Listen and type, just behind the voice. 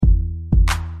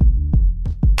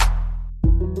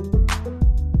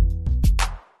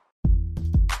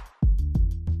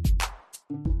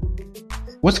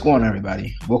What's going on,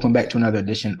 everybody? Welcome back to another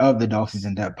edition of the Dolphins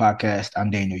in Depth podcast.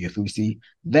 I'm Daniel Yafusi.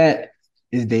 That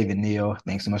is David Neal.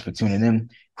 Thanks so much for tuning in.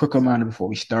 Quick reminder before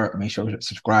we start, make sure to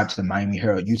subscribe to the Miami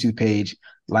Herald YouTube page,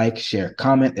 like, share,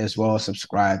 comment, as well as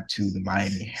subscribe to the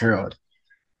Miami Herald.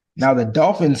 Now, the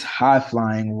Dolphins'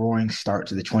 high-flying, roaring start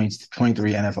to the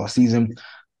 2023 NFL season,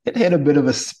 it hit a bit of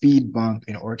a speed bump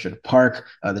in Orchard Park.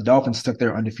 The Dolphins took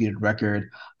their undefeated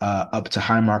record up to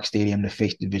Highmark Stadium to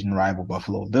face division rival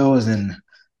Buffalo Bills, and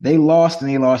they lost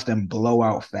in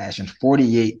blowout fashion,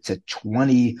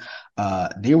 48-20.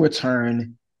 They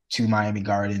return to Miami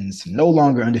Gardens, no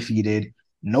longer undefeated,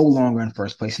 no longer in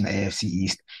first place in the AFC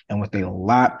East, and with a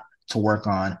lot to work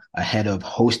on ahead of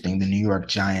hosting the New York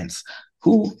Giants,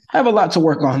 who have a lot to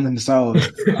work on themselves.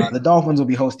 The Dolphins will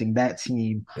be hosting that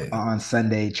team on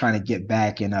Sunday, trying to get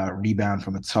back and rebound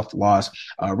from a tough loss.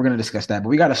 We're going to discuss that, but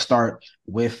we got to start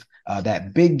with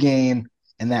that big game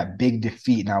and that big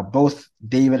defeat. Now, both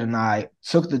David and I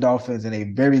took the Dolphins in a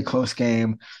very close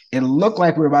game. It looked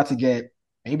like we were about to get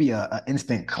maybe a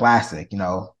instant classic.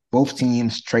 Both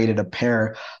teams traded a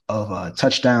pair of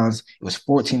touchdowns. It was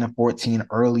 14-14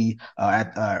 early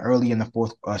in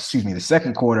the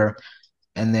second quarter,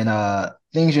 and then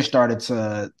things just started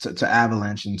to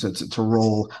avalanche and to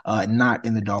roll, not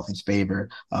in the Dolphins' favor.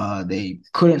 They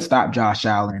couldn't stop Josh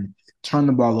Allen, turned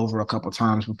the ball over a couple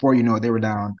times. Before you know it, they were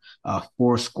down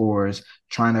four scores,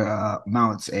 trying to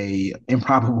mount a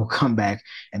improbable comeback,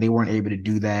 and they weren't able to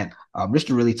do that. Just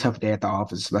a really tough day at the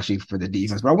office, especially for the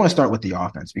defense. But I want to start with the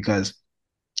offense because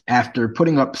after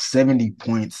putting up 70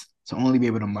 points to only be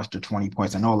able to muster 20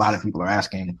 points, I know a lot of people are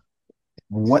asking,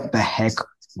 what the heck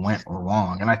went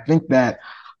wrong? And I think that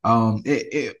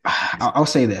I'll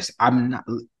say this. I'm not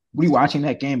rewatching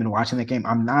that game and watching that game.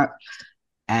 I'm not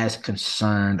as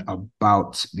concerned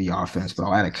about the offense, but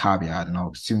I'll add a caveat and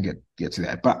I'll soon get to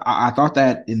that. But I thought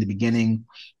that in the beginning,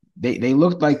 they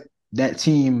looked like that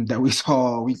team that we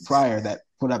saw a week prior that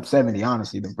put up 70,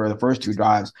 honestly, for the first two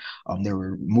drives. They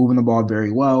were moving the ball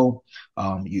very well.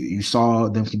 You saw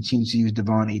them continue to use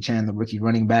Devon Achane, the rookie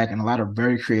running back, in a lot of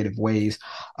very creative ways.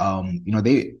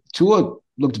 Tua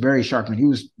looked very sharp. I mean, he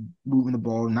was moving the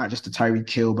ball not just to Tyreek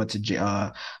Hill, but to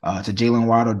Jalen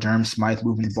Waddle, Durham Smythe,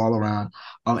 moving the ball around.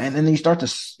 And then you start to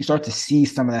see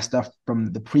some of that stuff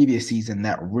from the previous season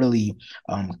that really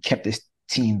kept this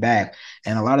team back.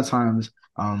 And a lot of times,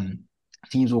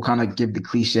 teams will kind of give the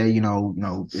cliche,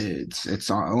 it's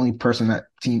our only person that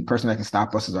can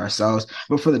stop us is ourselves.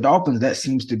 But for the Dolphins, that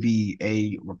seems to be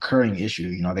a recurring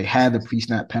issue. They had the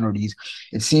pre-snap penalties.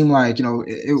 It seemed like,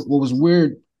 what was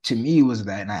weird to me was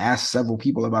that, and I asked several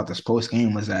people about this post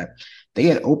game, was that they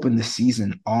had opened the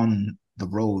season on the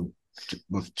road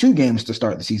with two games to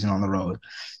start the season on the road,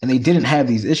 and they didn't have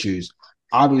these issues.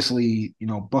 Obviously,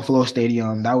 Buffalo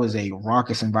Stadium, that was a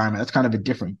raucous environment. That's kind of a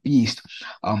different beast.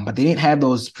 But they didn't have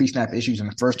those pre-snap issues in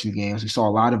the first two games. We saw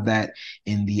a lot of that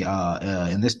in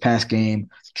this past game,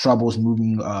 troubles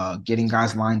moving, getting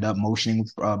guys lined up, motioning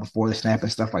before the snap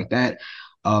and stuff like that.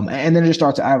 And then it just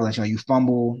starts to avalanche. You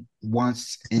fumble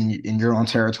once in your own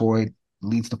territory,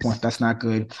 leads to points. That's not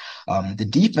good. The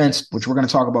defense, which we're going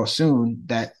to talk about soon,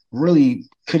 that really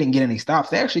couldn't get any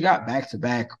stops. They actually got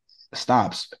back-to-back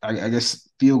stops. I guess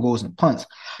field goals and punts.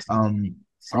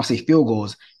 I'll say field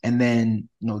goals, and then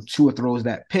Tua throws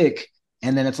that pick,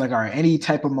 and then it's like, all right, any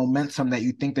type of momentum that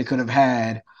you think they could have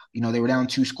had. They were down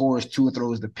two scores. Tua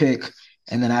throws the pick,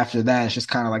 and then after that, it's just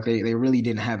kind of like they really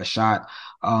didn't have a shot.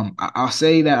 I'll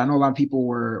say that I know a lot of people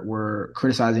were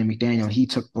criticizing McDaniel, and he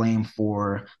took blame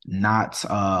for not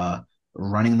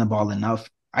running the ball enough.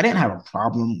 I didn't have a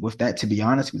problem with that, to be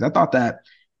honest, because I thought that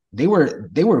they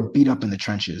were beat up in the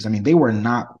trenches. I mean, they were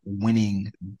not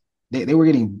winning. They were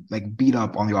getting like beat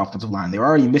up on the offensive line. They were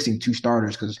already missing two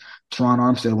starters because Teron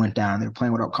Armstead went down. They were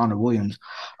playing without Connor Williams.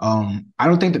 I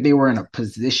don't think that they were in a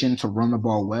position to run the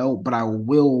ball well, but I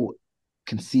will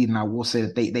concede and I will say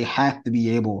that they have to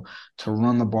be able to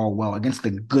run the ball well against the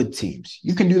good teams.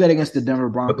 You can do that against the Denver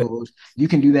Okay. Broncos. You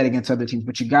can do that against other teams,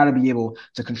 but you got to be able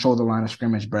to control the line of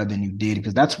scrimmage better than you did,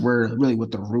 because that's where really what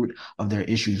the root of their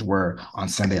issues were on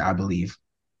Sunday, I believe.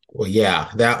 Well, yeah,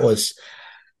 that was.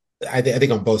 I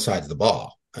think on both sides of the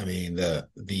ball. I mean,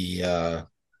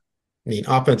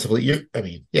 offensively,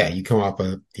 yeah, you come off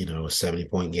a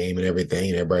 70-point game and everything,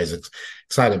 and everybody's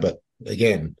excited. But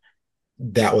again,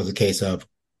 that was a case of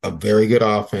a very good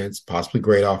offense, possibly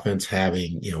great offense,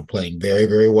 having playing very,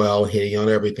 very well, hitting on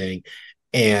everything,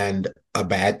 and a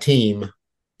bad team,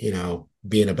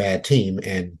 being a bad team,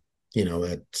 and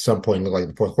at some point look like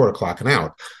the fourth quarter clocking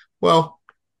out. Well,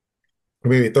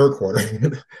 maybe third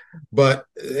quarter, but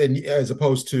as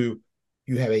opposed to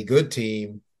you have a good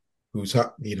team who's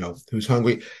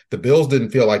hungry. The Bills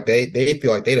didn't feel like they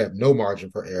feel like they'd have no margin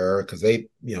for error because they've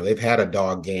had a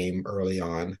dog game early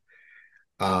on.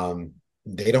 Um,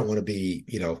 they don't want to be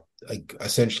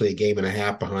essentially a game and a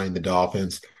half behind the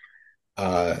Dolphins.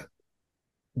 Uh,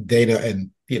 they know,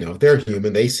 and they're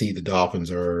human. They see the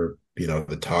Dolphins are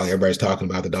the talk. Everybody's talking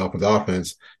about the Dolphins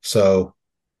offense, so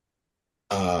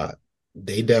uh,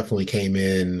 they definitely came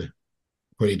in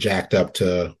pretty jacked up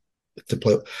to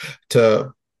play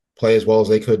to play as well as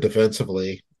they could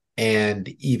defensively, and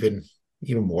even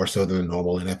more so than a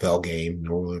normal NFL game,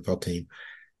 normal NFL team.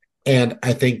 And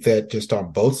I think that just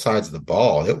on both sides of the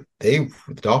ball, the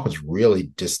Dolphins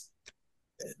really just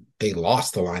they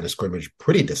lost the line of scrimmage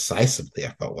pretty decisively.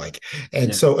 I felt like, and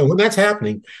Yeah, so and when that's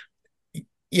happening,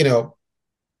 you know,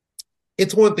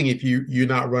 it's one thing if you're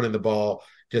not running the ball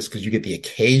just because you get the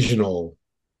occasional,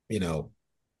 you know,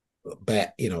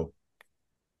 bat,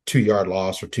 2 yard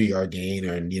loss or 2 yard gain,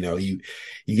 or and you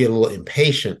get a little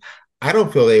impatient. I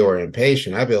don't feel they were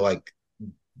impatient. I feel like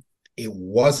it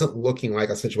wasn't looking like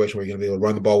a situation where you're going to be able to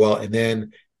run the ball well, and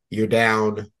then you're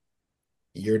down,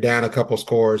 you're down a couple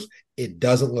scores. It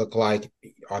doesn't look like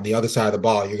on the other side of the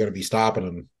ball you're going to be stopping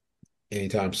them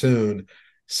anytime soon.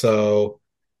 So,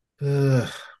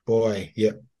 boy,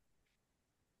 yeah,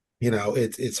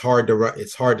 it's hard to run.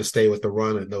 It's hard to stay with the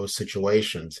run in those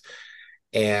situations,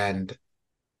 and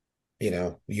you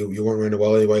weren't running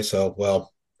well anyway. So,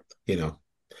 well, you know,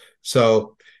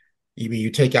 so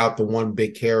you take out the one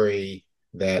big carry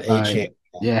that A right. champ.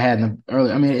 Yeah, had in the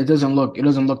early. I mean, it doesn't look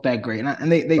that great,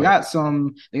 and they Right.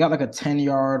 got like a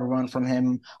 10-yard run from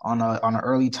him on an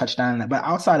early touchdown. But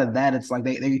outside of that, it's like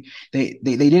they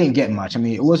didn't get much. I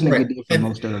mean, it wasn't a Right. good day for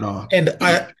Mostert at all.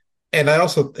 And I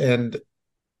also and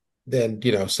then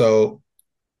so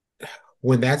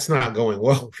when that's not going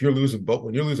well, if you're losing both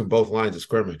when you're losing both lines of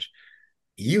scrimmage,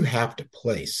 you have to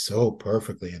play so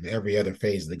perfectly in every other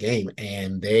phase of the game,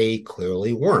 and they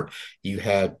clearly weren't. You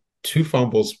had two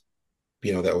fumbles,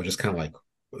 that were just kind of like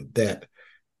that.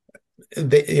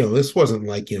 This wasn't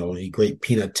like a great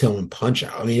Peanut Tillman punch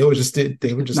out. I mean, it was just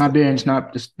they were just It's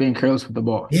not just being careless with the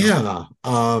ball. yeah.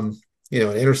 An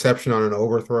interception on an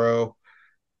overthrow.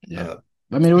 Yeah. Uh,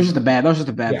 I mean, that was just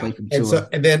a bad yeah, play from and Tua. so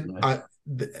and then Yeah.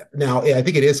 now I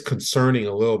think it is concerning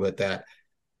a little bit that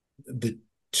the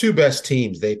two best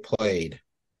teams they played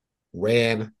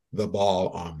ran the ball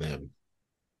on them,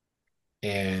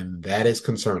 and that is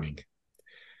concerning.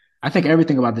 I think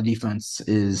everything about the defense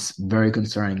is very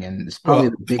concerning, and it's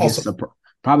Well, also,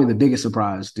 probably the biggest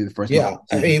surprise through the first month yeah, of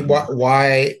the I season mean, for me.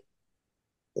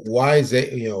 why is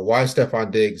it why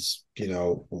Stephon Diggs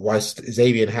why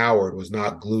Xavier Howard was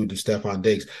not glued to Stephon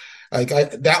Diggs, like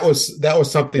that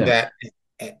was something Yeah. that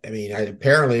I mean,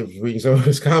 apparently reading some of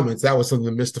his comments, that was something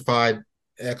that mystified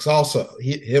X also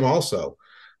him also,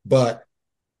 but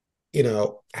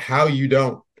how you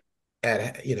don't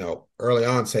at early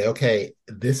on say, okay,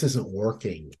 this isn't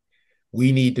working.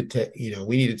 We need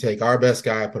to take our best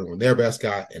guy, put him on their best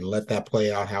guy, and let that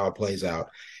play out how it plays out.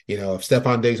 If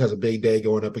Stephon Diggs has a big day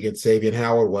going up against Xavier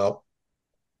Howard, well,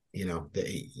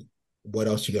 what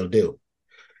else you gonna do?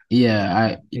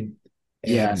 Yeah, And,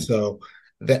 yeah, and so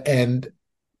that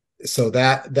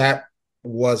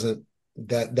wasn't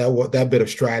that bit of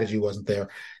strategy wasn't there.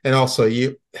 And also,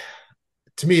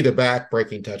 to me, the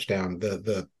back-breaking touchdown,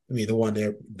 I mean, the one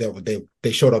there that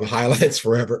they showed on the highlights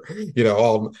forever.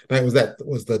 All that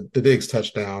was the Diggs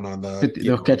touchdown on the 50,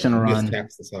 they'll catch and he missed run.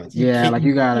 tackles the sides. You Yeah, can't like you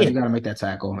you can't gotta make that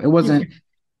tackle. It you wasn't. can't.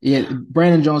 Yeah,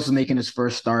 Brandon Jones is making his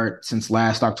first start since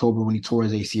last October when he tore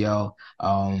his ACL.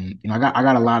 I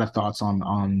got a lot of thoughts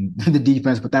on the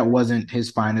defense, but that wasn't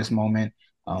his finest moment.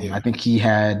 I Yeah, think he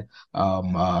had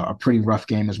a pretty rough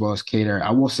game as well as Cater.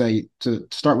 I will say to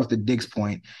start with the Diggs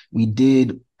point, we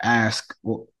did ask.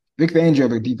 Well, Vic Fangio,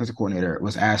 the defensive coordinator,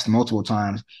 was asked multiple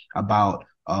times about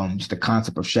just the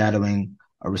concept of shadowing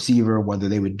a receiver, whether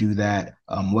they would do that,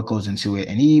 what goes into it.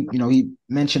 And he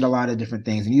mentioned a lot of different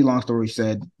things. And long story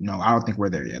said, I don't think we're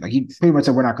there yet. Like he pretty much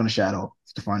said, we're not going to shadow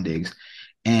Stephon Diggs.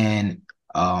 And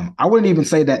I wouldn't even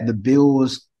say that the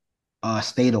Bills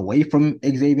stayed away from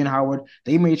Xavier Howard.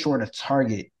 They made sure to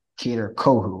target Kader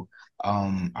Kohu.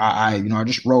 I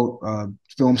just wrote a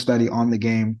film study on the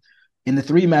game. In the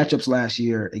three matchups last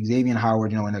year, Xavier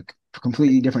Howard, in a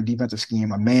completely different defensive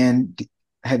scheme, a man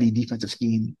heavy defensive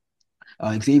scheme,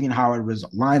 Xavier Howard was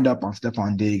lined up on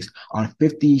Stephon Diggs on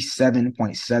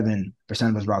 57.7%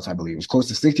 of his routes, I believe. It was close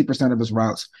to 60% of his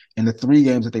routes in the three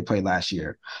games that they played last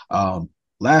year.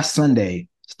 Last Sunday,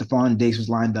 Stephon Diggs was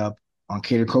lined up on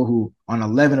Kader Kohu on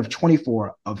 11 of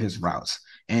 24 of his routes.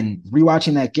 And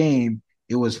rewatching that game,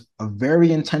 it was a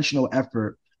very intentional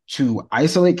effort to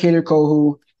isolate Kader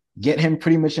Kohu get him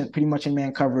pretty much in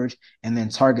man coverage, and then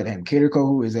target him. Kader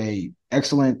Kohu is a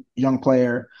excellent young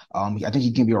player. I think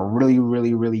he can be a really,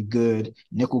 really, really good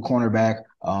nickel cornerback.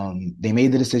 They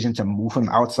made the decision to move him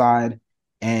outside,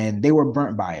 and they were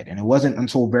burnt by it. And it wasn't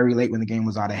until very late when the game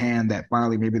was out of hand that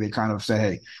finally maybe they kind of said,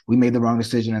 "Hey, we made the wrong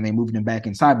decision," and they moved him back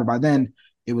inside. But by then,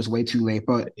 it was way too late.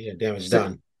 But Yeah, damage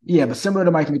done. yeah, but similar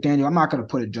to Mike McDaniel, I'm not going to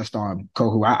put it just on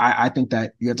Kohu. I think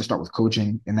that you have to start with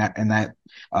coaching in that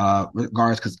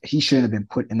regards because he shouldn't have been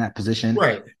put in that position.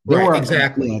 Right, There right, were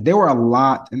exactly. yeah, there were a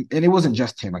lot, and it wasn't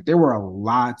just him. Like there were a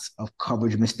lot of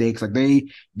coverage mistakes. Like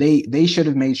they should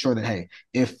have made sure that hey,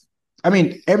 if I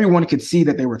mean everyone could see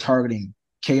that they were targeting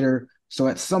Cater. So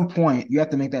at some point you have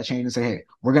to make that change and say, hey,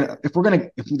 if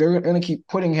they're gonna keep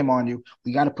putting him on you,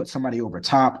 we got to put somebody over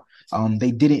top.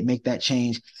 They didn't make that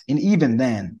change. And even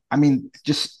then, I mean,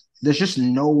 just there's just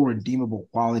no redeemable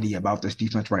quality about this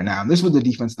defense right now. And this was the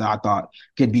defense that I thought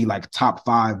could be like top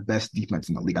five best defense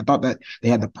in the league. I thought that they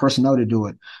had the personnel to do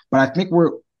it. But I think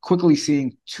we're quickly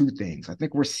seeing two things. I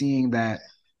think we're seeing that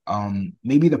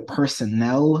maybe the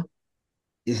personnel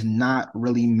is not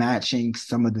really matching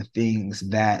some of the things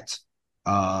that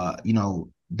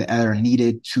that are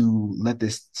needed to let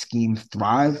this scheme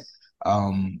thrive.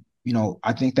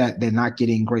 I think that they're not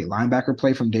getting great linebacker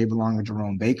play from David Long or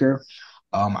Jerome Baker.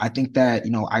 I think that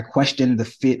I question the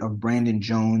fit of Brandon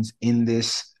Jones in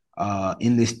this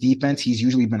defense. He's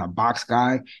usually been a box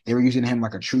guy. They were using him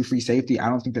like a true free safety. I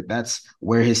don't think that that's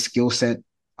where his skill set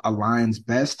aligns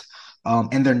best.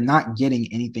 And they're not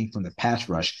getting anything from the pass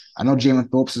rush. I know Jalen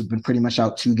Phillips has been pretty much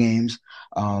out 2 games,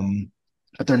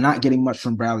 but they're not getting much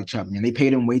from Bradley Chubb. I mean, they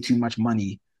paid him way too much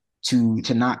money to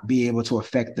not be able to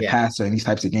affect the Yeah, passer in these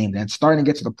types of games. And it's starting to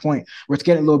get to the point where it's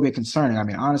getting a little bit concerning. I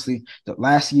mean, honestly, the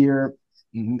last year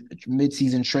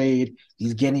mid-season trade,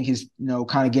 he's getting his,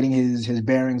 kind of getting his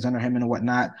bearings under him and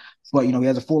whatnot. But he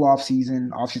has a full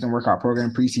off-season workout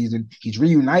program, preseason. He's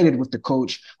reunited with the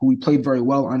coach who he played very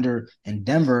well under in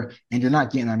Denver, and you're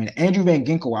not getting. I mean, Andrew Van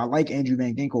Ginkel. I like Andrew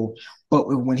Van Ginkel, but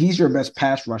when he's your best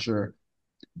pass rusher,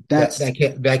 that that's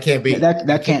that can't be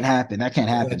that can't happen. That can't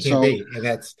happen. that can't So be, and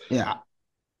that's yeah,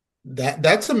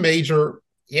 that's a major.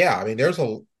 Yeah, I mean,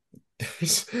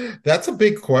 that's a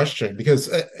big question because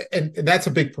and that's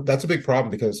a big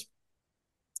problem because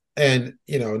and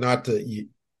not to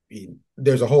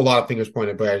there's a whole lot of fingers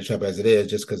pointed at Bradley Chubb as it is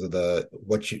just because of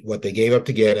what they gave up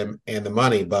to get him and the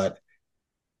money, but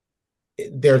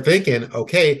they're thinking,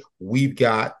 okay, we've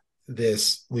got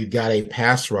a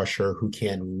pass rusher who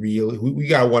can really, we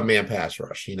got a one man pass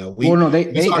rush. well, no, He's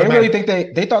they really automatic.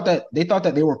 think they thought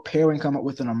that they were pairing come up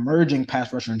with an emerging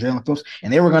pass rusher in Jalen Phillips,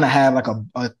 and they were going to have like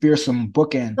a fearsome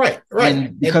bookend. Right, right.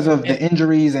 And because of the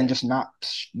injuries and just not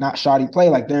shoddy play,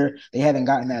 like they haven't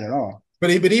gotten that at all. But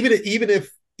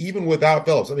even without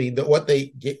Phillips, I mean, what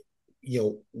they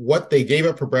gave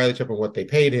up for Bradley Chubb and what they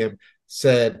paid him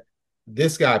said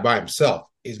this guy by himself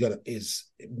is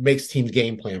makes teams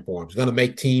game plan for him. He's gonna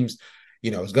make teams,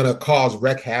 is gonna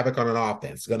wreck havoc on an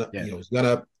offense. Yeah, Is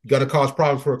gonna cause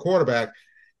problems for a quarterback,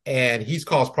 and he's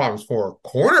caused problems for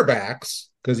cornerbacks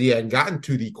because he hadn't gotten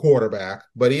to the quarterback,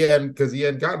 but he hadn't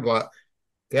gotten a lot.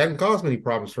 He hadn't caused many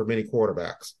problems for many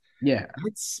quarterbacks. yeah,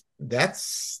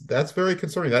 That's very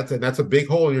concerning. That's a big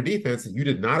hole in your defense that you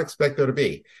did not expect there to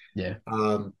be. yeah.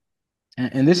 Um,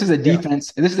 And this is a yeah,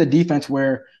 defense. This is a defense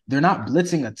where they're not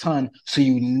blitzing a ton, so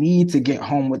you need to get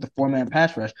home with the four-man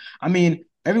pass rush. I mean,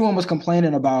 everyone was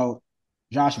complaining about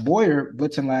Josh Boyer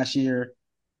blitzing last year,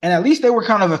 and at least they were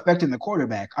kind of affecting the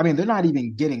quarterback. I mean, they're not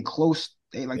even getting close.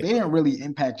 They yeah, didn't really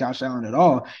impact Josh Allen at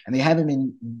all, and they haven't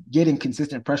been getting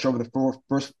consistent pressure over the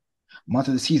first month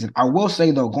of the season. I will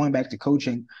say though, going back to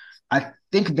coaching, I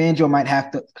think Banjo might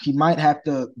have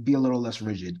to be a little less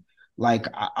rigid. Like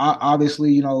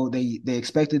obviously, they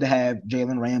expected to have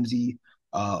Jalen Ramsey,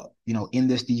 in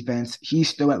this defense. He's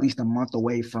still at least a month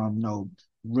away from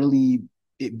really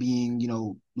it being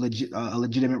a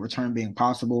legitimate return being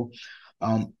possible.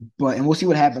 But we'll see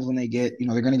what happens when they're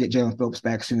going to get Jalen Phillips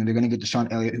back soon. They're going to get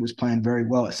Deshaun Elliott, who was playing very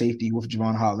well at safety with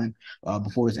Javon Holland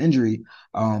before his injury.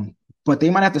 But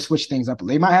they might have to switch things up.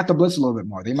 They might have to blitz a little bit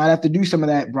more. They might have to do some of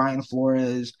that Brian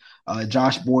Flores,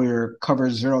 Josh Boyer cover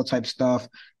zero type stuff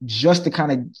just to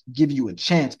kind of give you a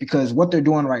chance because what they're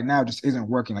doing right now just isn't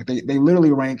working. Like they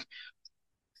literally rank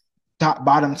top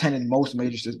bottom 10 in most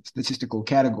major statistical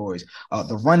categories.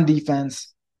 The run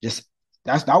defense just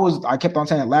that was I kept on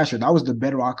saying it last year. That was the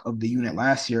bedrock of the unit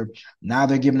last year. Now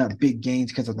they're giving up big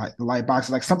gains because of like the light box.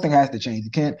 Like something has to change.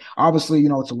 You can't obviously,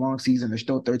 it's a long season. There's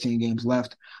still 13 games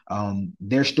left.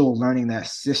 They're still learning that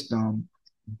system.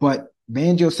 But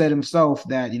Banjo said himself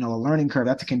that, a learning curve,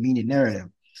 that's a convenient narrative.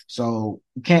 So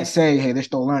you can't say, hey, they're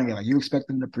still learning it. Like you expect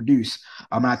them to produce.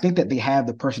 And I think that they have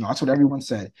the personnel. That's what everyone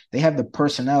said. They have the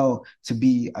personnel to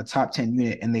be a top 10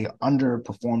 unit, and they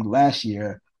underperformed last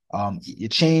year. You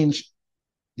change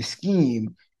the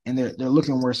scheme and they're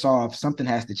looking worse off. Something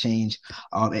has to change.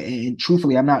 And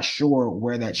truthfully, I'm not sure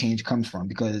where that change comes from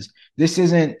because this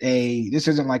isn't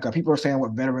like people are saying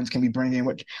what veterans can be bringing in.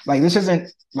 What like this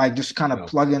isn't like just kind of No.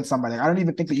 plug in somebody. I don't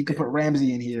even think that you could put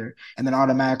Ramsey in here and then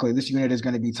automatically this unit is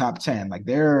going to be top 10. Like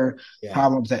there are Yeah,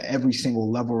 problems at every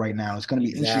single level right now. It's going to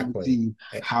be interesting to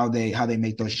exactly. see how they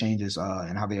make those changes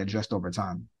and how they adjust over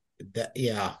time.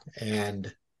 Yeah,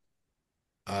 and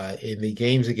in the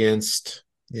games against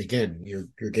again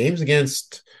your games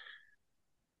against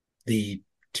the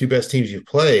two best teams you've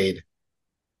played,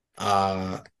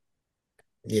 uh,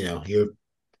 your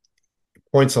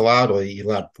points allowed, well, you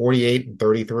allowed 48 and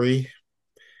 33.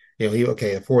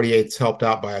 Okay, 48's helped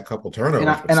out by a couple And turnovers,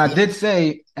 I but and I still, did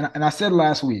say, and I said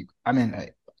last week. I mean,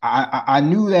 I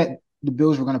knew that the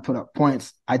Bills were going to put up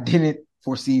points. I didn't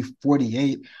foresee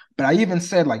 48, but I even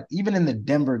said like even in the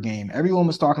Denver game, everyone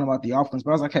was talking about the offense,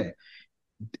 but I was like, hey,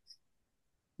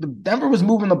 the Denver was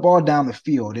moving the ball down the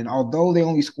field, and although they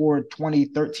only scored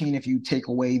 20-13, if you take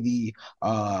away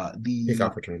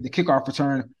kickoff return. the kickoff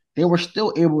return, they were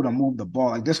still able to move the ball.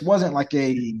 Like this wasn't like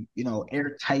a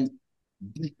airtight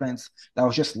defense that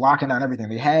was just locking down everything.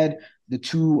 They had the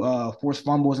two forced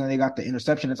fumbles and they got the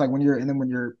interception. It's like when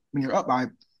you're up by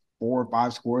 4 or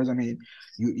 5 scores. I mean,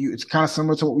 it's kind of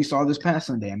similar to what we saw this past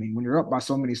Sunday. I mean, when you're up by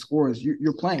so many scores,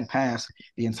 you're playing past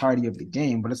the entirety of the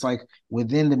game. But it's like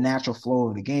within the natural flow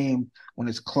of the game, when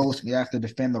it's close, you have to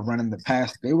defend the run and the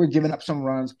pass. They were giving up some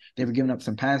runs, they were giving up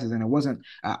some passes, and it wasn't.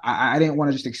 I didn't want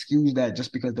to just excuse that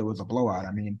just because there was a blowout.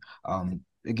 I mean,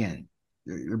 again,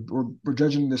 we're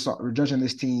judging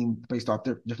this team based off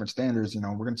different standards.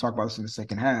 We're going to talk about this in the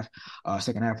second half of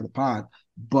the pod,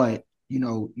 but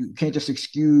you can't just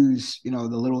excuse the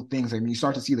little things. I mean, you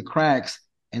start to see the cracks,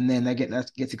 and then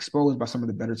that gets exposed by some of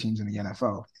the better teams in the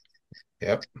NFL.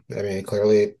 Yep. I mean,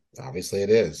 clearly, obviously, it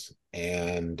is,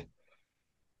 and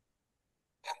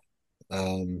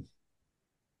um,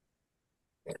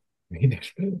 I mean,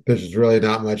 there's just really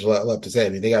not much left to say. I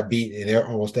mean, they got beat in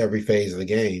almost every phase of the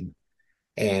game,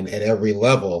 and at every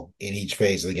level in each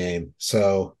phase of the game.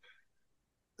 So,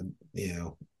 you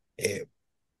know, it,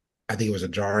 I think it was a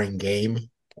jarring game.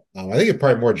 I think it's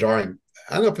probably more jarring.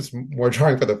 I don't know if it's more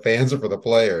jarring for the fans or for the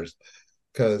players,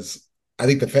 because I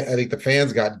think the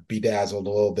fans got bedazzled a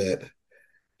little bit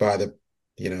by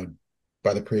you know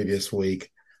by the previous week.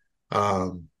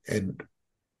 And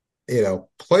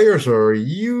players are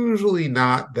usually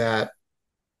not that.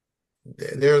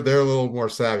 They're a little more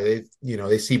savvy.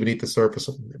 They see beneath the surface.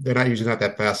 They're not usually not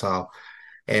that facile,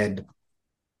 and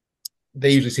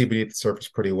they usually see beneath the surface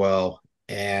pretty well.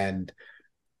 And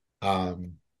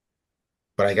um,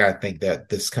 but I gotta think that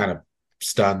this kind of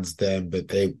stuns them. But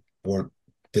they weren't.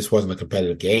 This wasn't a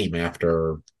competitive game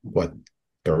after what,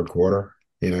 third quarter.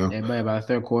 You know, Yeah, but by the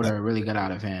third uh, quarter, it really got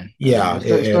out of hand. It yeah, was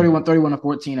 31 to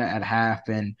 14 at half.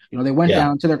 And, they went yeah,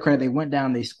 down, to their credit, they went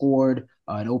down, they scored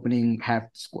an opening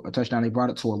a touchdown. They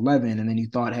brought it to 11. And then you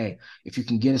thought, hey, if you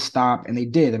can get a stop, and they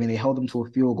did. I mean, they held them to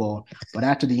a field goal. But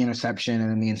after the interception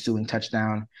and then the ensuing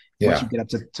touchdown, once yeah, you get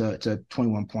up to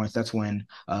 21 points, that's when,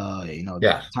 the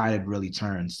yeah, tide had really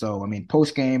turned. So, I mean,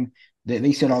 post game,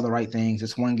 they said all the right things.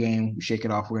 It's one game, we shake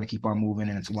it off. We're going to keep on moving,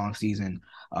 and it's a long season,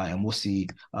 and we'll see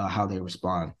how they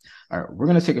respond. All right, we're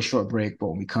going to take a short break, but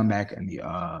when we come back in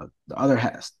the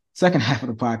second half of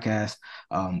the podcast,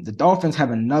 the Dolphins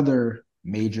have another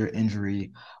major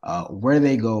injury. Where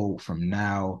they go from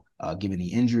now, given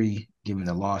the injury, given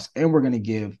the loss, and we're going to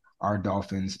give our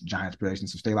Dolphins Giants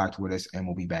predictions. So stay locked with us, and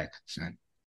we'll be back soon.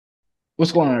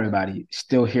 What's going on, everybody?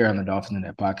 Still here on the Dolphins in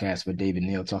that podcast with David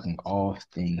Neal, talking all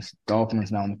things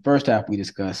Dolphins. Now, in the first half, we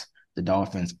discussed the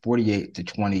Dolphins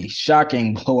 48-20,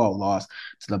 shocking blowout loss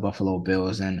to the Buffalo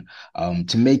Bills. And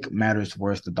to make matters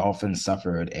worse, the Dolphins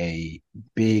suffered a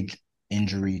big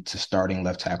injury to starting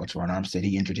left tackle Terron Armstead.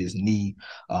 He injured his knee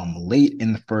late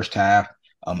in the first half.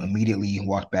 Immediately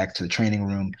walked back to the training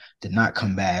room, did not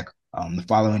come back. The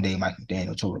following day, Mike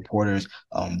McDaniel told reporters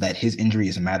that his injury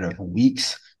is a matter of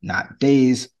weeks, not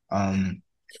days.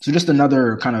 So just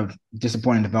another kind of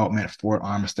disappointing development for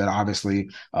Armstead. Obviously,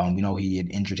 he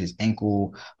had injured his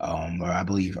ankle, or I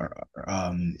believe,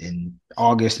 in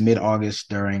mid-August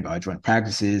during joint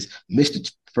practices. Missed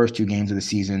the first 2 games of the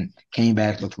season. Came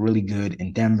back, looked really good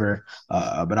in Denver,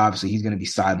 but obviously he's going to be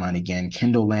sidelined again.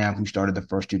 Kendall Lamb, who started the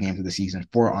first 2 games of the season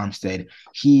for Armstead,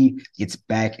 he gets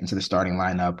back into the starting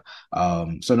lineup.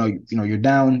 So no, you're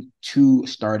down 2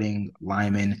 starting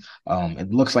linemen.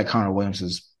 It looks like Connor Williams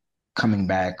is coming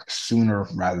back sooner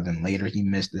rather than later. He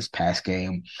missed this past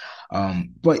game.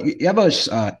 But you have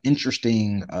a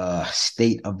interesting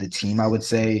state of the team, I would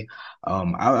say.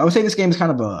 I would say this game is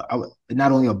kind of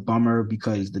not only a bummer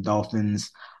because the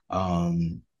Dolphins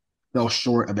um, fell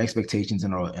short of expectations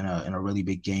in a really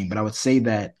big game, but I would say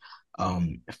that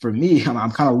for me,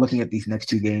 I'm kind of looking at these next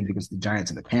two games against the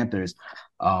Giants and the Panthers.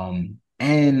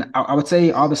 And I would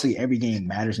say obviously every game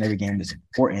matters and every game is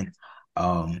important.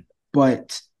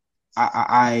 But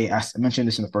I mentioned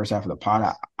this in the first half of the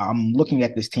pod. I'm looking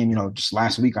at this team. Just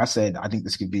last week I said I think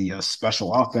this could be a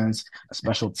special offense, a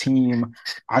special team.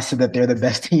 I said that they're the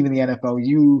best team in the NFL.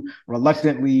 You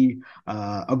reluctantly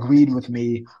agreed with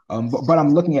me, but I'm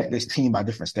looking at this team by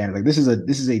different standards. Like this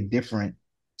is a different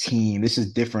team. This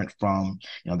is different from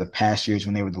the past years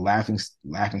when they were the laughing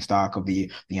stock of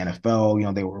the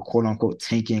NFL. They were quote unquote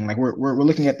tanking. Like we're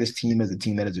looking at this team as a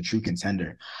team that is a true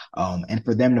contender. And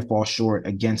for them to fall short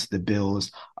against the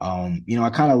Bills, I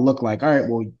kind of look like, all right,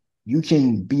 well, you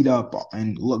can beat up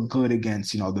and look good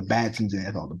against, the bad teams in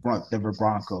the NFL, the Denver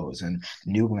Broncos and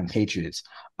New England Patriots.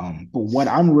 But what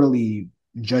I'm really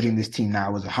judging this team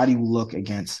now is how do you look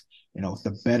against,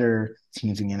 the better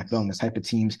teams in the NFL and the type of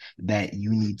teams that you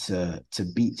need to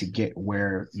beat to get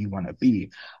where you want to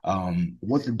be.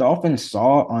 What the Dolphins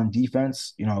saw on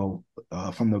defense, from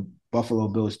the Buffalo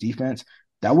Bills defense,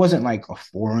 that wasn't like a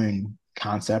foreign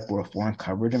concept or a foreign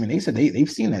coverage. I mean, they said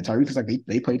they've seen that. Tyreek is like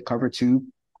they played cover two.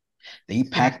 They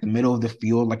packed the middle of the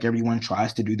field like everyone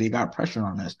tries to do. They got pressure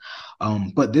on us.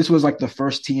 But this was like the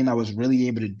first team that was really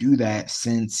able to do that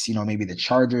since, maybe the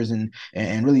Chargers and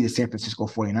really the San Francisco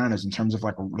 49ers in terms of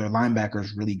like their linebackers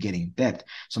really getting depth.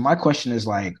 So my question is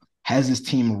like, has this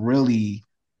team really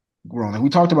grown? Like we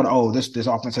talked about, oh, this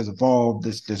offense has evolved.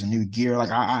 There's a new gear. Like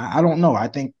I don't know. I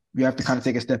think you have to kind of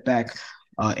take a step back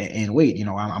and wait.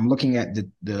 I'm looking at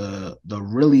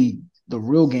the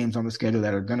real games on the schedule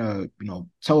that are gonna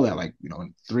tell that, like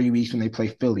in 3 weeks when they play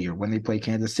Philly or when they play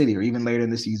Kansas City or even later in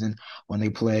the season when they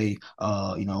play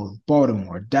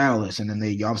Baltimore, Dallas, and then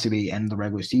they end the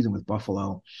regular season with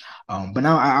Buffalo. But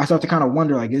now I start to kind of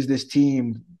wonder, like, is this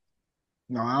team,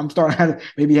 I'm starting to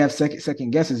maybe have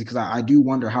second guesses because I do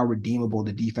wonder how redeemable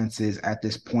the defense is at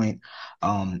this point.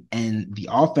 And the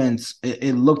offense,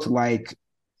 it looked like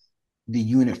the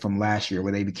unit from last year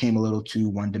where they became a little too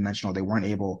one dimensional. They weren't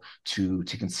able to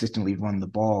consistently run the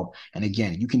ball. And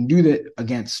again, you can do that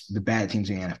against the bad teams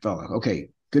in the NFL. Like, okay,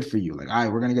 good for you. Like, all right,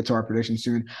 we're gonna get to our prediction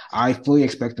soon. I fully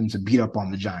expect them to beat up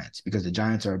on the Giants because the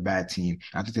Giants are a bad team.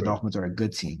 I think the Right. Dolphins are a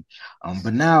good team.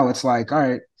 But now it's like, all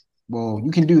right, well,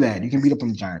 you can do that. You can beat up on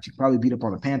the Giants. You can probably beat up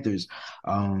on the Panthers.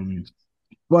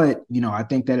 But I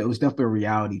think that it was definitely a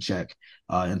reality check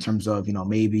in terms of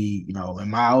maybe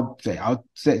and I'll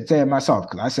say it myself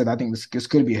because I said I think this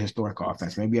could be a historic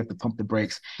offense. Maybe you have to pump the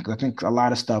brakes because I think a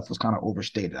lot of stuff was kind of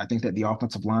overstated. I think that the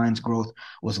offensive line's growth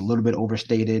was a little bit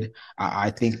overstated.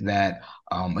 I think that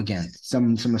again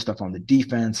some of the stuff on the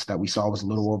defense that we saw was a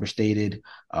little overstated.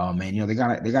 And they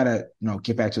gotta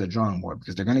get back to the drawing board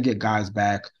because they're gonna get guys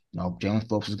back. Jalen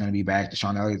Phillips is going to be back.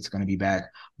 Deshaun Elliott's going to be back,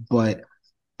 but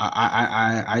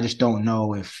I just don't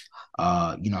know if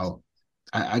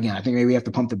again, I think maybe we have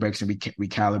to pump the brakes and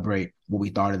recalibrate what we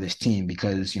thought of this team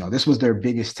because this was their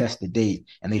biggest test to date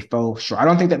and they fell short. I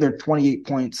don't think that they're 28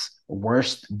 points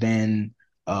worse than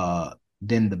the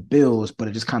Bills, but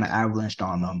it just kind of avalanched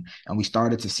on them, and we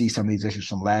started to see some of these issues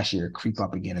from last year creep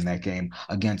up again in that game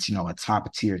against a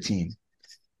top tier team.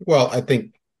 Well, I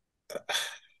think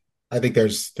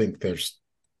there's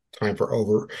time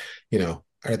for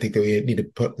I think that we need to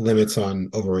put limits on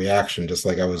overreaction, just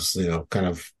like I was, kind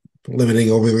of limiting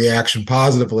overreaction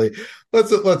positively. I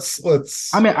Let's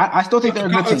mean, I still think they're a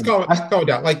good let's team. calm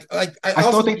down. I I still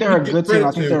also think you they're need a to give good team.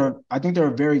 credit to I think they're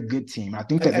a very good team. I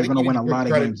think that I they're think going to you need win to a lot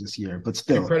of games this year. But give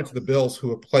still, credit to the Bills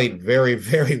who have played very,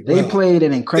 very they well played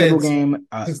an incredible since game.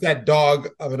 since that dog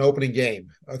of an opening game.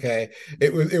 Okay.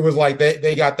 It was like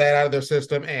they got that out of their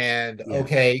system and Yeah,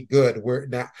 okay, good. We're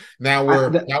now now I, we're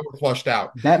th- now we're flushed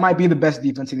out. that might be the best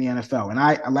defense in the NFL. And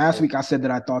I last week I said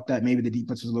that I thought that maybe the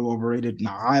defense was a little overrated.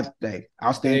 No, I'll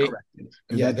stand They corrected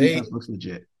because yeah, that defense looks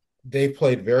legit. they've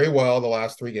played very well the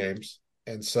last three games.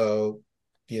 And so,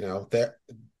 that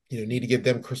need to give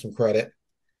them some credit.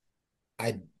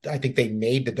 I think they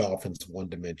made the Dolphins one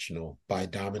dimensional by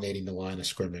dominating the line of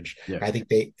scrimmage. Yeah, I think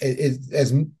they is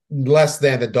as less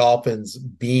than the Dolphins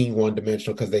being one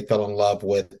dimensional because they fell in love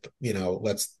with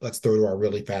let's throw to our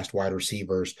really fast wide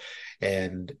receivers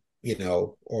and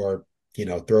or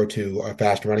throw to a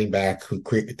fast running back who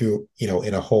through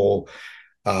in a hole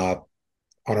uh,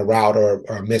 on a route or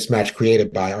a mismatch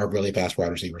created by our really fast wide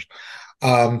receivers.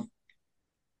 Um,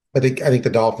 I think the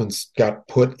Dolphins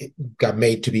got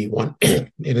made to be one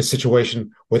in a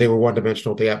situation where they were one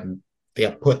dimensional. They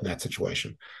got put in that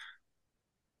situation.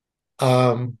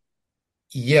 Um,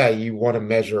 yeah, you want to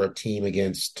measure a team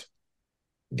against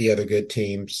the other good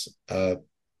teams.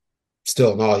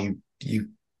 Still, in all, you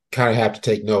kind of have to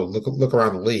take note. Look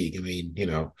around the league. I mean,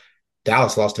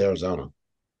 Dallas lost to Arizona.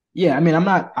 Yeah, I mean, I'm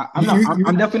not, I'm not, I'm You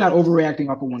definitely not overreacting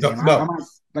off of one no, game. I'm no, not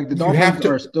like the you Dolphins have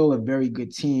are to. still a very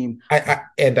good team. I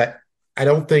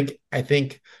don't think. I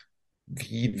think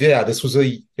yeah, this was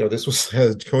a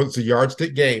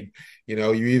yardstick game.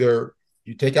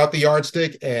 You take out the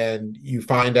yardstick and you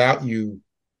find out you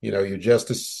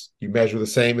measure the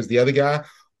same as the other guy,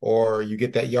 or you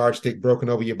get that yardstick broken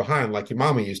over your behind like your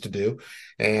mama used to do,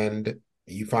 and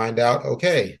you find out,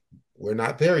 okay, we're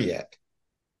not there yet.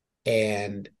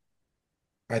 And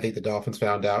I think the Dolphins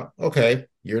found out, okay,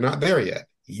 you're not there yet.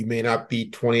 You may not be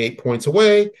 28 points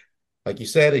away. Like you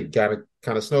said, it got a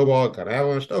kind of snowball, got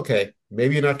avalanched. Okay,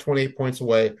 maybe you're not 28 points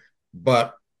away,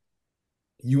 but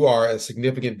you are a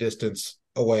significant distance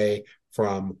away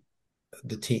from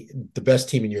the best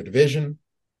team in your division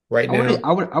right now.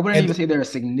 I wouldn't even And say they're a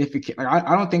significant. Like,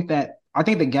 I don't think that. I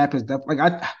think the gap is definitely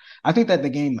like I think that the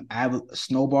game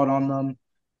snowballed on them.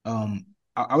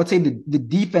 I would say the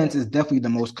defense is definitely the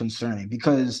most concerning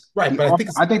because right, but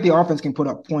I think the offense can put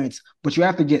up points, but you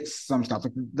have to get some stuff.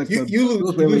 Like you the you lose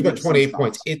Bills were you able lose to by get some 28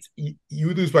 points. stops.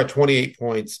 You lose by 28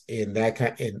 points in that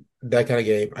kind of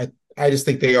game. I just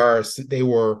think they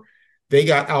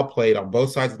got outplayed on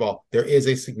both sides of the ball. There is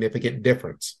a significant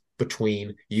difference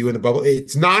between you and the bubble.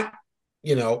 It's not,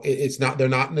 it's not, they're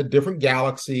not in a different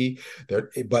galaxy there,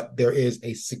 but there is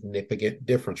a significant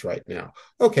difference right now.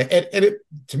 Okay.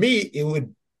 To me, it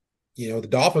would, the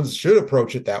Dolphins should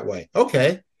approach it that way.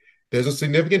 Okay. There's a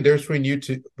significant difference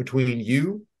between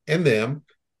you and them,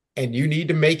 and you need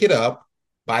to make it up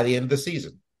by the end of the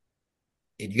season.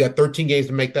 And you got 13 games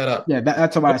to make that up. Yeah,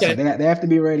 that's what I said. Okay. They have to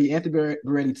be ready. They have to be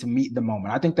ready to meet the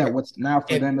moment. I think that Right. what's now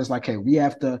for And them is like, hey, we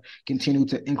have to continue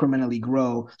to incrementally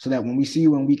grow so that when we see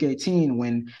you in week 18,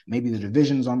 when maybe the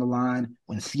division's on the line,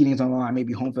 when seeding's on the line,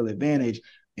 maybe home field advantage,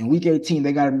 in week 18,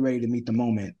 they got to be ready to meet the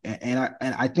moment. And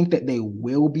I think that they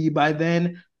will be by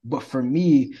then. But for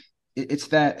me, it's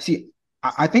that, see,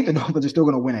 I think the Dolphins are still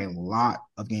going to win a lot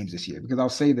of games this year because I'll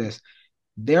say this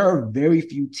there are very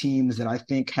few teams that I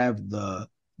think have the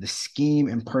scheme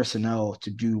and personnel to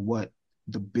do what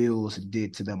the Bills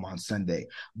did to them on Sunday.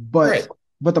 But right.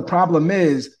 but the problem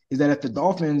is that if the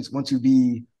Dolphins want to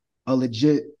be a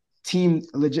legit team,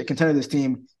 a legit contender this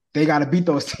team, they got to beat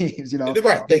those teams.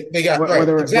 Right. They got right.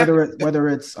 Exactly. Whether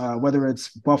it's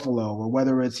Buffalo or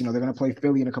whether it's they're going to play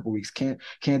Philly in a couple weeks,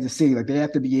 Kansas City, like they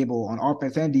have to be able on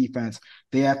offense and defense,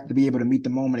 they have to be able to meet the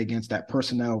moment against that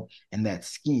personnel and that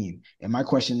scheme. And my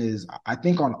question is, I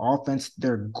think on offense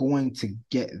they're going to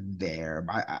get there.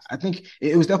 I think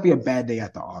it was definitely a bad day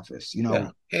at the office. Yeah.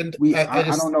 And I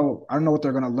don't know what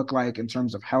they're going to look like in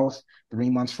terms of health 3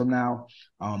 months from now.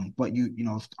 But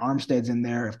if Armstead's in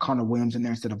there, if Connor Williams in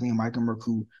there instead of Liam Eichenberg,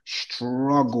 who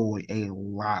struggled a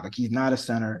lot, like he's not a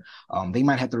center. They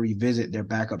might have to revisit their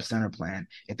backup center plan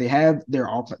if they have their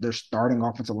starting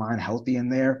offensive line healthy in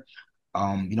there.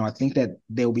 I think that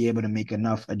they'll be able to make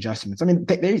enough adjustments. I mean,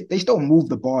 they still move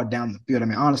the ball down the field. I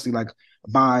mean, honestly, like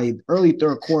by early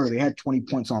third quarter, they had 20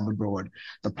 points on the board.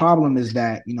 The problem is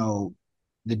that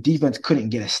the defense couldn't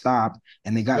get a stop,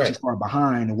 and they got too right. far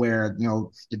behind where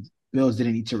the Bills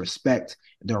didn't need to respect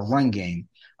their run game.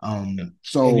 And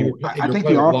So I you're think playing the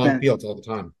with long offense fields all the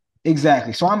time.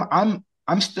 exactly. So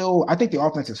I'm still I think the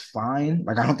offense is fine.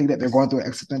 Like I don't think that they're going through an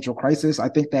existential crisis. I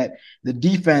think that the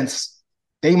defense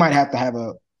they might have to have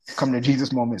a come to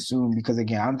Jesus moment soon because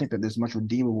again, I don't think that there's much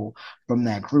redeemable from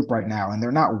that group right now. And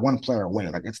they're not one player away.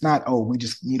 Like it's not, oh, we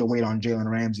just need to wait on Jalen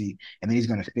Ramsey and then he's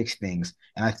going to fix things.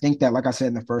 And I think that, like I said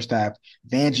in the first half,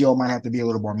 Fangio might have to be a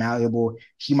little more malleable.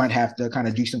 He might have to kind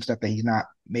of do some stuff that he's not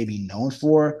maybe known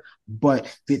for, but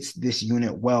fits this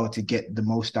unit well to get the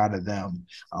most out of them.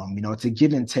 It's a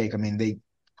give and take. I mean,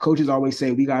 coaches always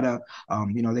say we gotta,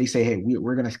 they say, hey,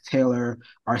 we're gonna tailor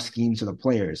our scheme to the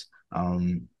players.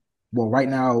 Well, right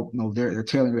now, they're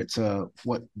tailoring it to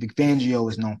what Vic Fangio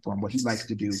is known for and what he likes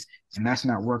to do, and that's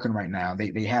not working right now.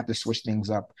 They have to switch things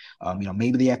up.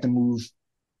 Maybe they have to move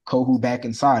Kohu back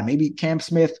inside. Maybe Cam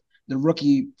Smith, the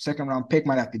rookie second round pick,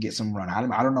 might have to get some run. I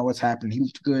don't know what's happened. He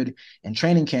looked good in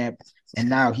training camp, and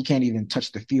now he can't even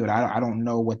touch the field. I don't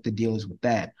know what the deal is with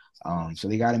that. So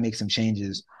they got to make some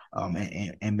changes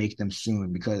and make them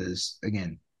soon because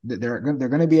again, they're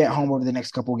going to be at home over the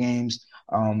next couple games.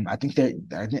 I think they're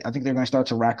going to start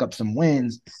to rack up some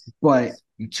wins, but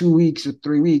in 2 weeks or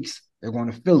 3 weeks, They're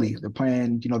going to Philly. They're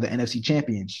playing, the NFC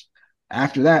champions.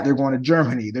 After that, they're going to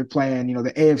Germany. They're playing,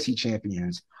 the AFC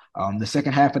champions. The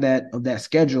second half of that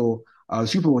schedule,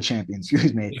 Super Bowl champions,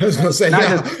 excuse me. I was gonna say, Not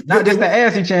yeah, just not just the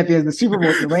AFC champions, the Super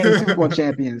Bowl, the reigning Super Bowl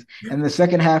champions. And the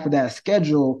second half of that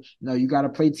schedule, you got to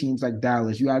play teams like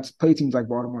Dallas. You got to play teams like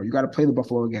Baltimore. You got to play the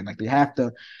Buffalo again. Like they have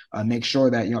to make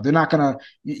sure that they're not gonna.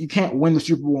 You can't win the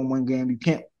Super Bowl in one game. You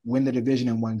can't win the division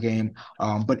in one game.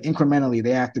 But incrementally,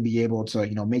 they have to be able to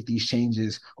make these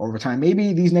changes over time.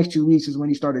 Maybe these next 2 weeks is when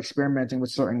you start experimenting with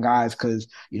certain guys because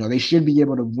they should be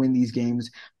able to win these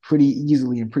games pretty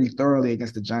easily and pretty thoroughly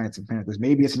against the Giants and Panthers.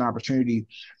 Maybe it's an opportunity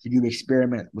for you to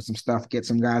experiment with some stuff, get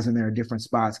some guys in there in different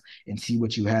spots, and see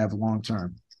what you have long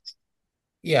term.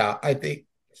 yeah, I think.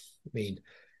 I mean,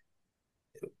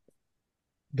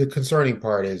 the concerning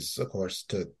part is, of course,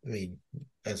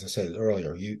 as I said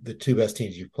earlier, the two best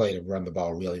teams you've played have run the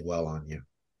ball really well on you,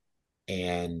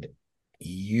 and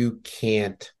you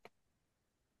can't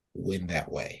win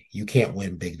that way. You can't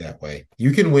win big that way.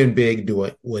 You can win big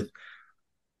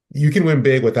you can win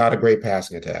big without a great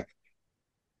passing attack.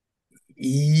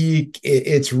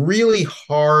 It's really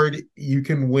hard. You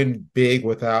can win big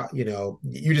without, you have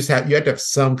to have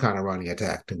some kind of running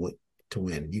attack to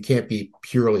win. You can't be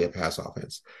purely a pass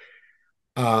offense.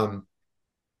 Um,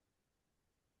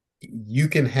 you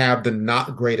can have the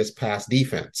not greatest pass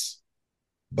defense,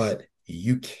 but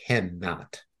you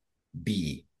cannot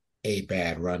be a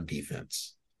bad run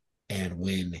defense and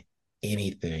win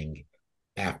anything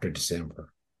after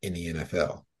December in the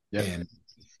NFL. Yep.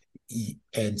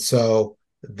 And so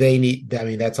they need. I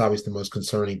mean, that's obviously the most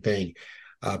concerning thing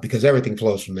because everything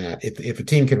flows from that. If a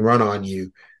team can run on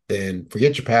you, then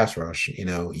forget your pass rush.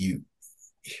 You're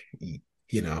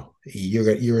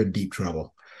in deep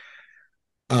trouble.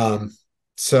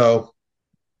 So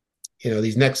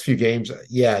these next few games,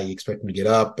 yeah, you expect them to get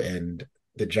up, and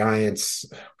the Giants,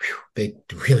 they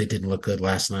really didn't look good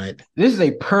last night. This is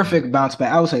a perfect bounce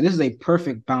back. I would say this is a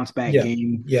perfect bounce back Yeah,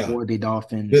 game yeah. for the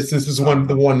Dolphins. This is the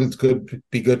one that's good,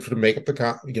 be good for to make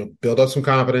up build up some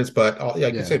confidence. But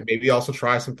like you Yeah. said, maybe also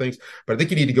try some things. But I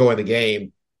think you need to go in the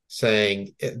game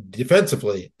saying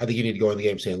defensively. I think you need to go in the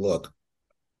game saying, look,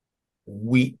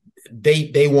 they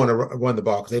want to run the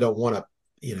ball because they don't want to,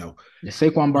 Yeah,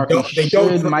 Saquon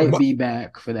Barkley might be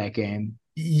back for that game.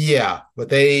 Yeah, but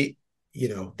they're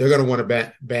going to want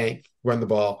to bank, run the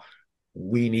ball.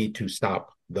 We need to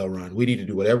stop the run. We need to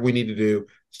do whatever we need to do,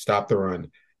 stop the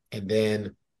run. And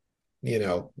then,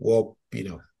 we'll,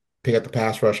 pick up the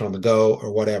pass rush on the go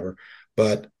or whatever.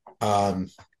 But,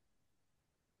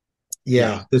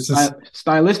 Yeah. this is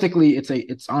Stylistically,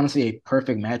 it's honestly a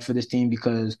perfect match for this team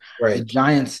because the right.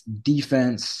 Giants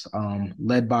defense,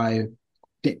 led by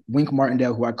Wink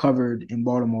Martindale, who I covered in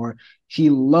Baltimore, he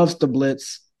loves to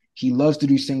blitz. He loves to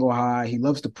do single high. He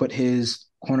loves to put his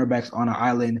cornerbacks on an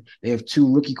island. They have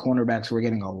two rookie cornerbacks who are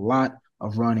getting a lot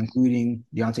of run, including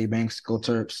Deontay Banks, Go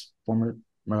Terps, former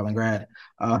Maryland grad.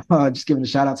 Just giving a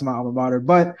shout out to my alma mater.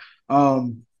 But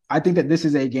I think that this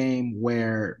is a game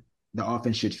where the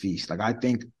offense should feast. Like I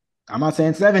think I'm not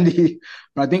saying 70,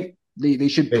 but I think they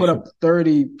should They put should, up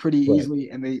 30 pretty right. easily,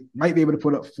 and they might be able to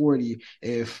put up 40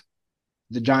 if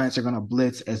the Giants are going to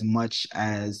blitz as much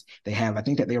as they have. I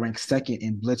think that they rank second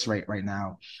in blitz rate right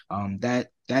now. That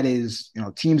is,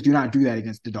 teams do not do that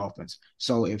against the Dolphins.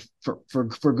 So if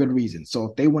for good reason. So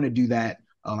if they want to do that,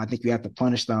 I think we have to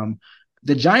punish them.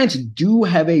 The Giants do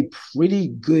have a pretty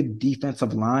good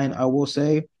defensive line, I will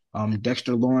say.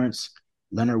 Dexter Lawrence,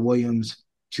 Leonard Williams,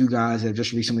 two guys that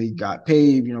just recently got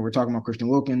paid. We're talking about Christian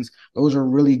Wilkins. Those are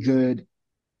really good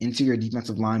interior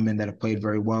defensive linemen that have played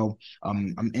very well.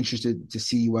 I'm interested to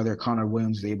see whether Connor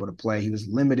Williams is able to play. He was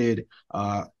limited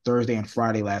Thursday and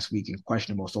Friday last week and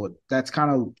questionable. So that's kind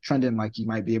of trending like he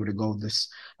might be able to go this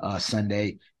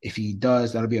Sunday. If he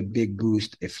does, that'll be a big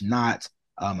boost. If not,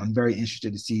 I'm very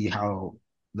interested to see how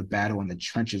the battle in the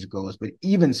trenches goes. But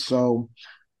even so,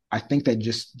 I think that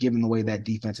just given the way that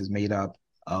defense is made up,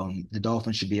 the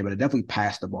Dolphins should be able to definitely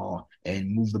pass the ball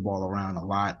and move the ball around a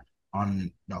lot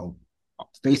on,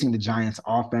 facing the Giants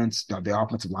offense. The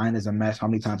offensive line is a mess. How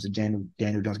many times did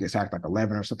Daniel Jones get sacked? Like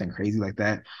 11 or something crazy like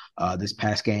that this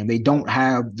past game. They don't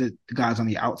have the guys on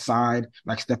the outside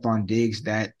like Stephon Diggs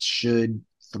that should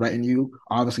threaten you.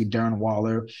 Obviously, Darren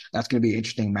Waller, that's going to be an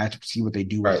interesting matchup to see what they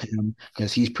do with Right. him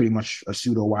because he's pretty much a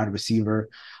pseudo wide receiver.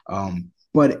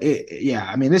 But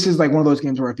I mean, this is like one of those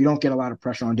games where if you don't get a lot of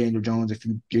pressure on Daniel Jones, if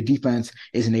your defense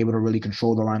isn't able to really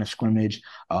control the line of scrimmage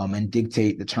and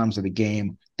dictate the terms of the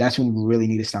game, that's when we really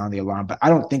need to sound the alarm. But I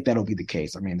don't think that'll be the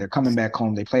case. I mean, they're coming back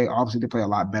home. They play a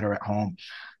lot better at home.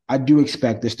 I do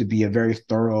expect this to be a very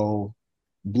thorough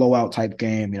blowout type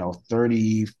game,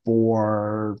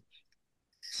 34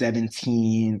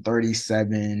 17,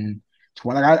 37,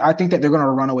 20. I think that they're going to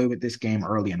run away with this game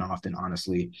early and often,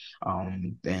 honestly.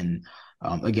 And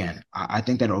again, I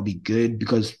think that it'll be good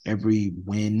because every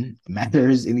win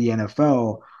matters in the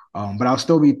NFL. But I'll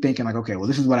still be thinking like, okay, well,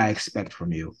 this is what I expect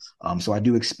from you. So I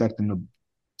do expect them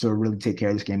to really take care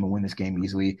of this game and win this game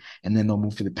easily. And then they'll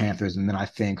move to the Panthers. And then I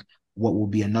think what will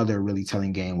be another really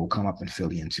telling game will come up in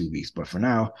Philly in 2 weeks. But for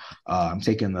now, I'm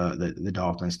taking the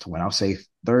Dolphins to win. I'll say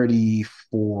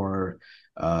 34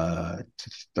 to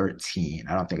 13.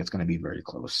 I don't think it's going to be very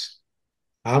close.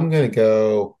 I'm gonna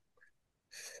go.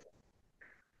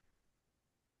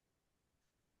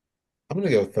 I'm gonna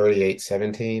go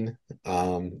 38-17.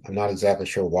 I'm not exactly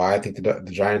sure why. I think the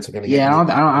Giants are gonna get Yeah,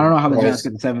 maybe I don't know how the Giants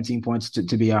twice, get the 17 points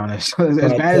to be honest. As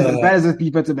but bad as this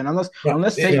defense has been, unless you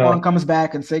Saquon know, comes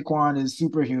back and Saquon is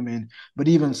superhuman, but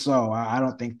even so, I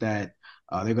don't think that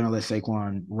they're gonna let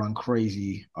Saquon run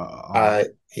crazy on.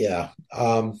 yeah.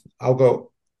 I'll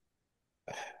go.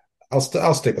 I'll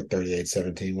stick with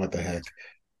 38-17. What the heck?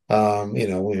 I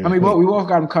mean, we we both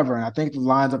got them covering. I think the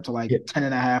line's up to like yeah, 10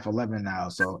 and a half, 11 now.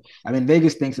 So, I mean,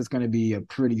 Vegas thinks it's going to be a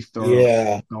pretty thorough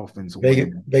yeah. Dolphins Vegas,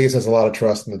 win. Vegas has a lot of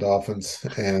trust in the Dolphins,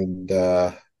 and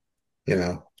you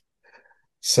know,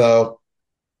 so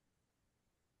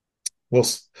we'll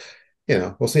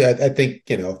we'll see. I think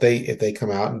if they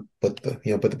come out and put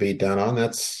the beat down on,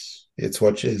 it's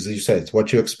what as you said, it's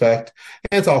what you expect,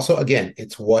 and it's also again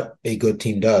it's what a good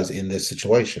team does in this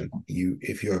situation.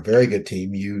 If you're a very good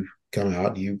team, you come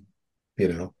out, you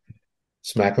know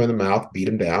smack them in the mouth, beat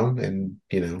them down, and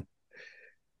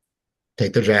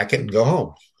take their jacket and go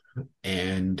home.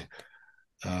 And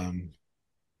um,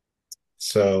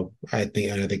 so I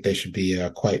think they should be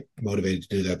quite motivated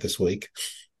to do that this week.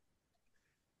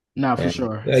 No, for And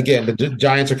sure. again, the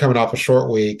Giants are coming off a short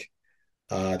week.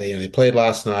 They played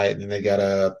last night, and then they got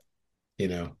to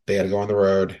go on the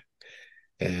road.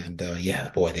 And yeah,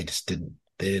 boy, they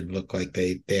didn't look like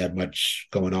they had much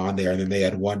going on there. And then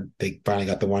they finally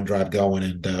got the one drive going,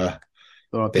 and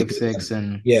Throw a they pick six,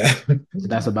 and yeah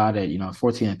that's about it.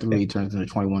 14-3 turns into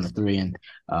 21-3, and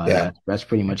yeah. that's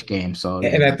pretty much game. So,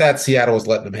 And at that, Seattle was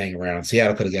letting them hang around.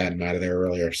 Seattle could have gotten him out of there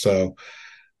earlier. So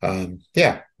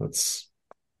yeah, let's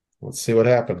see what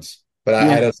happens. But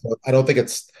yeah, I don't think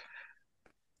it's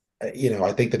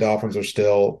I think the Dolphins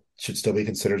should still be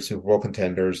considered Super Bowl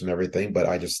contenders and everything. But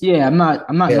I just yeah. I'm not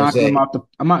there's knocking them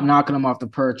a off the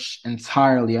perch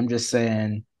entirely. I'm just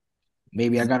saying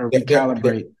maybe I got to they're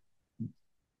recalibrate.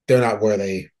 they're not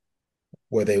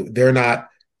they're not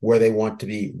where they want to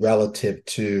be relative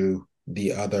to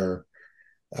the other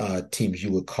teams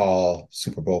you would call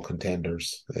Super Bowl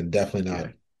contenders, and definitely not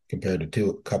Yeah. compared to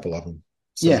a couple of them.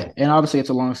 Yeah, So and obviously it's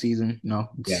a long season. yeah,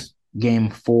 It's game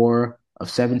 4 of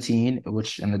 17,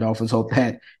 and the Dolphins hope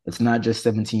that it's not just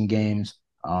 17 games,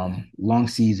 long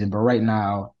season. But right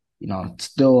now,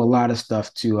 still a lot of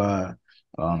stuff to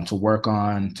work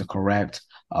on, to correct.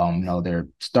 They're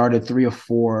started 3 or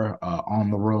 4 on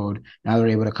the road. Now they're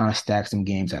able to kind of stack some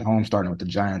games at home, starting with the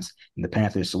Giants and the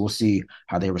Panthers. So we'll see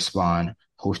how they respond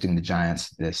hosting the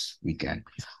Giants this weekend.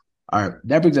 All right,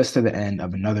 that brings us to the end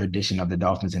of another edition of the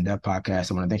Dolphins in Depth podcast.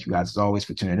 I want to thank you guys as always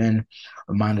for tuning in.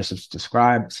 Reminder: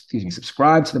 subscribe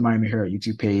to the Miami Herald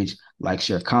YouTube page, like,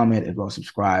 share, comment, as well as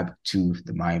subscribe to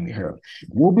the Miami Herald.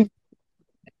 We'll be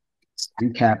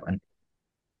recap and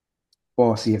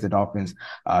we'll see if the Dolphins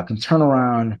can turn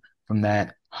around from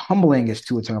that humbling, as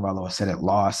Tua Tagovailoa said it,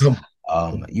 loss.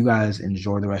 um, You guys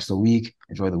enjoy the rest of the week,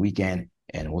 enjoy the weekend,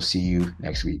 and we'll see you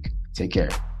next week. Take care.